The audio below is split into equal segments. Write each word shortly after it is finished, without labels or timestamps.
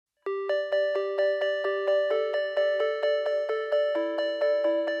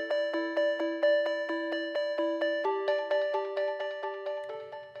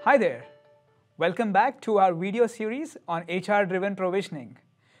Hi there. Welcome back to our video series on HR-driven provisioning.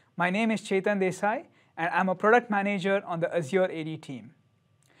 My name is Chetan Desai and I'm a product manager on the Azure AD team.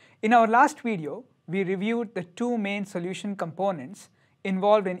 In our last video, we reviewed the two main solution components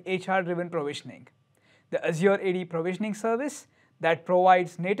involved in HR-driven provisioning. The Azure AD provisioning service that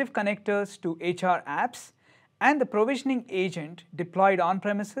provides native connectors to HR apps and the provisioning agent deployed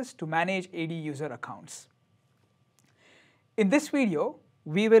on-premises to manage AD user accounts. In this video,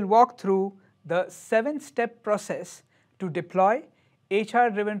 we will walk through the 7-step process to deploy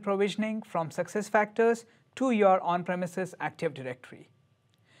HR-driven provisioning from SuccessFactors to your on-premises Active Directory.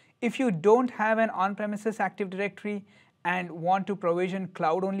 If you don't have an on-premises Active Directory and want to provision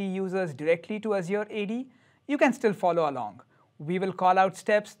cloud-only users directly to Azure AD, you can still follow along. We will call out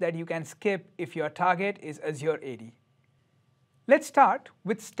steps that you can skip if your target is Azure AD. Let's start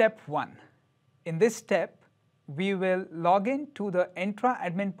with step 1. In this step, we will log in to the Entra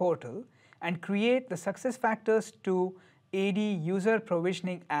admin portal and create the SuccessFactors to AD user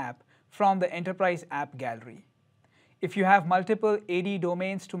provisioning app from the Enterprise App Gallery. If you have multiple AD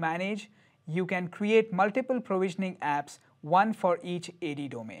domains to manage, you can create multiple provisioning apps, one for each AD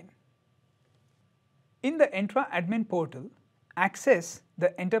domain. In the Entra admin portal, access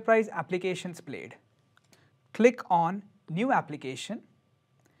the Enterprise Applications blade. Click on New Application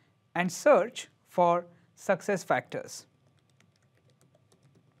and search for SuccessFactors.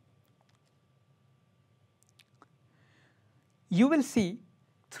 You will see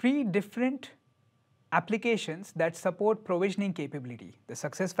 3 different applications that support provisioning capability: the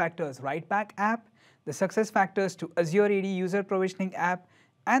SuccessFactors writeback app, the SuccessFactors to Azure AD user provisioning app,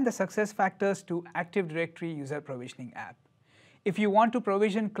 and the SuccessFactors to Active Directory user provisioning app. If you want to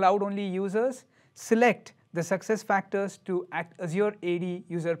provision cloud-only users, select the SuccessFactors to Azure AD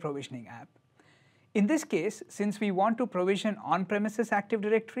user provisioning app. In this case, since we want to provision on-premises Active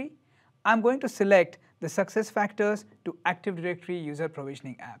Directory, I'm going to select the SuccessFactors to Active Directory user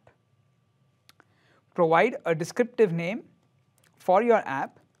provisioning app. Provide a descriptive name for your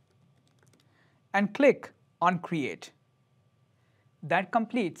app and click on Create. That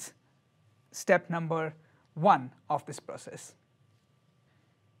completes step number 1 of this process.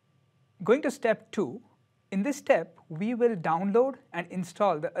 Going to step 2. In this step, we will download and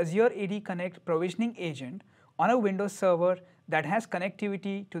install the Azure AD Connect provisioning agent on a Windows server that has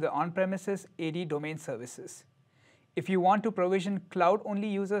connectivity to the on-premises AD domain services. If you want to provision cloud-only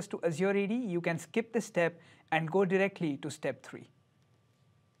users to Azure AD, you can skip this step and go directly to step 3.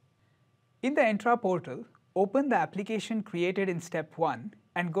 In the Entra portal, open the application created in step 1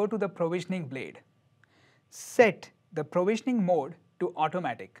 and go to the provisioning blade. Set the provisioning mode to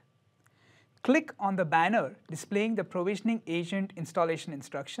automatic. Click on the banner displaying the provisioning agent installation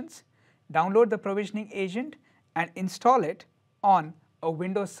instructions, download the provisioning agent, and install it on a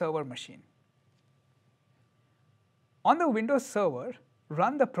Windows Server machine. On the Windows Server,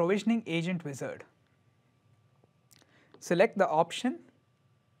 run the provisioning agent wizard. Select the option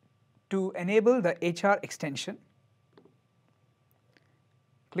to enable the HR extension.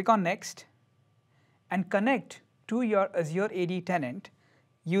 Click on Next and connect to your Azure AD tenant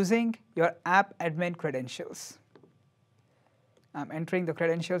using your app admin credentials. I'm entering the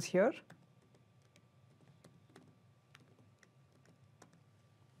credentials here.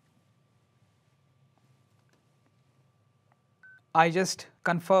 I just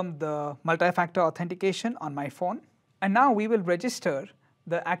confirmed the multi-factor authentication on my phone. And now we will register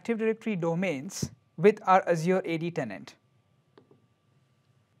the Active Directory domains with our Azure AD tenant.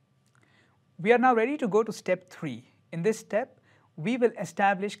 We are now ready to go to step 3. In this step, we will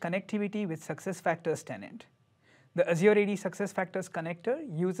establish connectivity with SuccessFactors tenant. The Azure AD SuccessFactors connector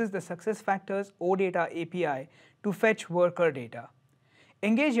uses the SuccessFactors OData API to fetch worker data.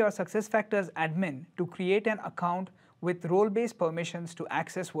 Engage your SuccessFactors admin to create an account with role-based permissions to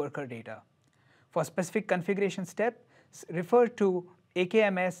access worker data. For specific configuration steps, refer to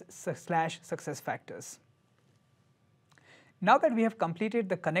AKMS/SuccessFactors. Now that we have completed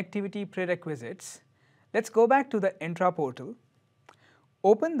the connectivity prerequisites, let's go back to the Entra portal.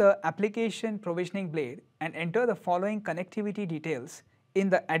 Open the application provisioning blade and enter the following connectivity details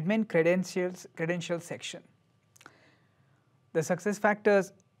in the admin credentials section. The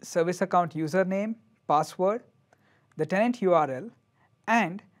SuccessFactors service account username, password, the tenant URL,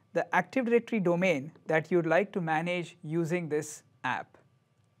 and the Active Directory domain that you'd like to manage using this app.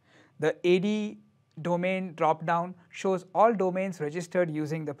 The AD domain dropdown shows all domains registered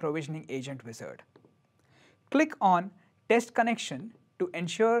using the provisioning agent wizard. Click on Test Connection to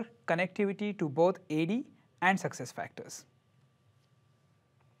ensure connectivity to both AD and SuccessFactors.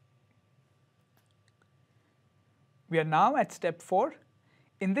 We are now at step 4.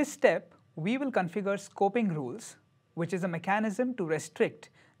 In this step, we will configure scoping rules, which is a mechanism to restrict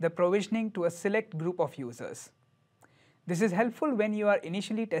the provisioning to a select group of users. This is helpful when you are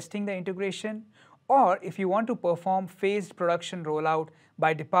initially testing the integration or if you want to perform phased production rollout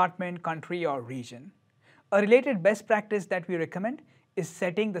by department, country, or region. A related best practice that we recommend is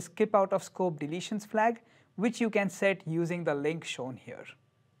setting the skip out of scope deletions flag, which you can set using the link shown here.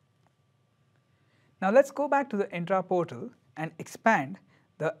 Now let's go back to the Entra portal and expand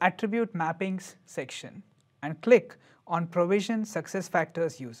the attribute mappings section and click on provision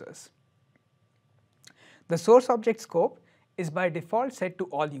SuccessFactors users. The source object scope is by default set to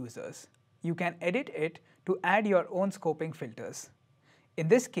all users. You can edit it to add your own scoping filters. In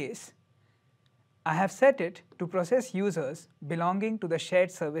this case, I have set it to process users belonging to the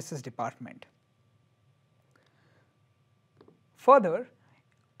shared services department. Further,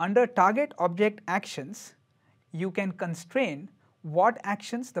 under target object actions, you can constrain what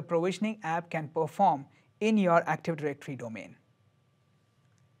actions the provisioning app can perform in your Active Directory domain.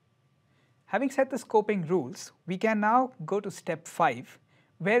 Having set the scoping rules, we can now go to step 5,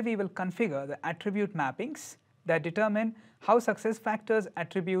 where we will configure the attribute mappings that determine how SuccessFactors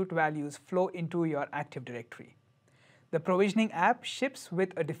attribute values flow into your Active Directory. The provisioning app ships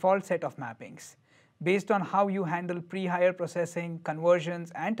with a default set of mappings. Based on how you handle pre-hire processing,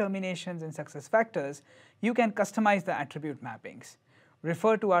 conversions, and terminations in SuccessFactors, you can customize the attribute mappings.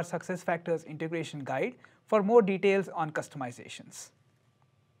 Refer to our SuccessFactors integration guide for more details on customizations.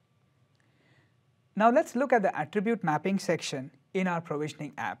 Now let's look at the attribute mapping section in our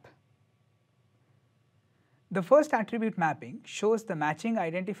provisioning app. The first attribute mapping shows the matching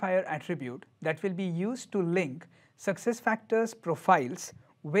identifier attribute that will be used to link SuccessFactors profiles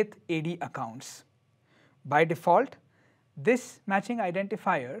with AD accounts. By default, this matching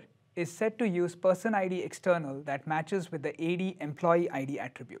identifier is set to use person ID external that matches with the AD employee ID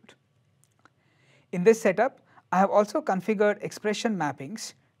attribute. In this setup, I have also configured expression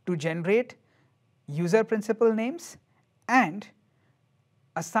mappings to generate user principal names and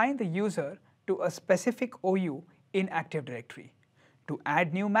assign the user to a specific OU in Active Directory. To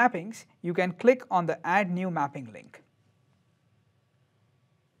add new mappings, you can click on the Add New Mapping link.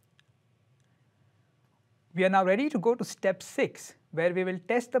 We are now ready to go to step 6, where we will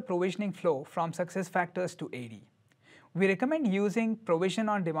test the provisioning flow from SuccessFactors to AD. We recommend using provision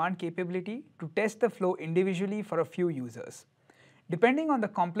on demand capability to test the flow individually for a few users. Depending on the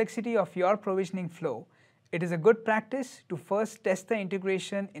complexity of your provisioning flow, it is a good practice to first test the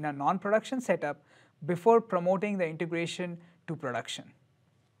integration in a non-production setup before promoting the integration to production.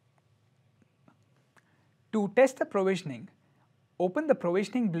 To test the provisioning, open the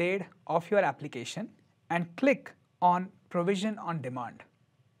provisioning blade of your application and click on Provision on Demand.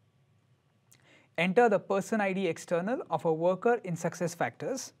 Enter the person ID external of a worker in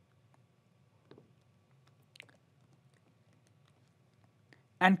SuccessFactors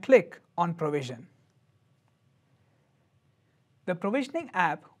and click on Provision. The provisioning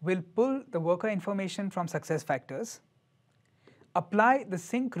app will pull the worker information from SuccessFactors, apply the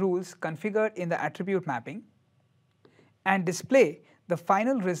sync rules configured in the attribute mapping, and display the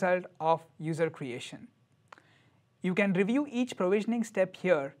final result of user creation. You can review each provisioning step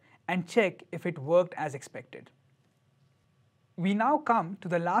here and check if it worked as expected. We now come to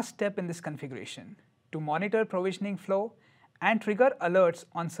the last step in this configuration, to monitor provisioning flow and trigger alerts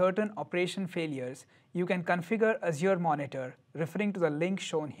on certain operation failures. You can configure Azure Monitor, referring to the link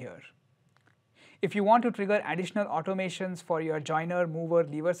shown here. If you want to trigger additional automations for your joiner, mover,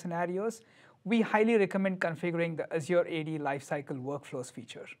 leaver scenarios, we highly recommend configuring the Azure AD Lifecycle Workflows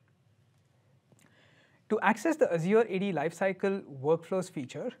feature. To access the Azure AD Lifecycle Workflows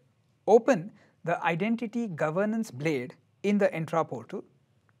feature, open the Identity Governance blade in the Entra portal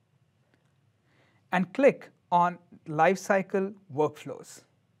and click on Lifecycle Workflows.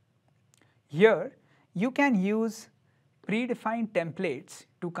 Here, you can use predefined templates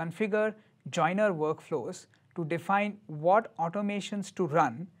to configure joiner workflows to define what automations to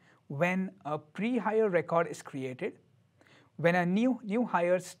run when a pre-hire record is created, when a new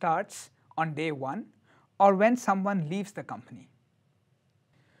hire starts on day 1, or when someone leaves the company.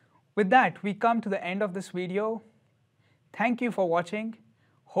 With that, we come to the end of this video. Thank you for watching.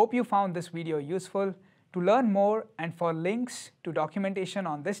 Hope you found this video useful. To learn more and for links to documentation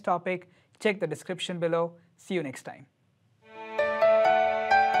on this topic, check the description below. See you next time.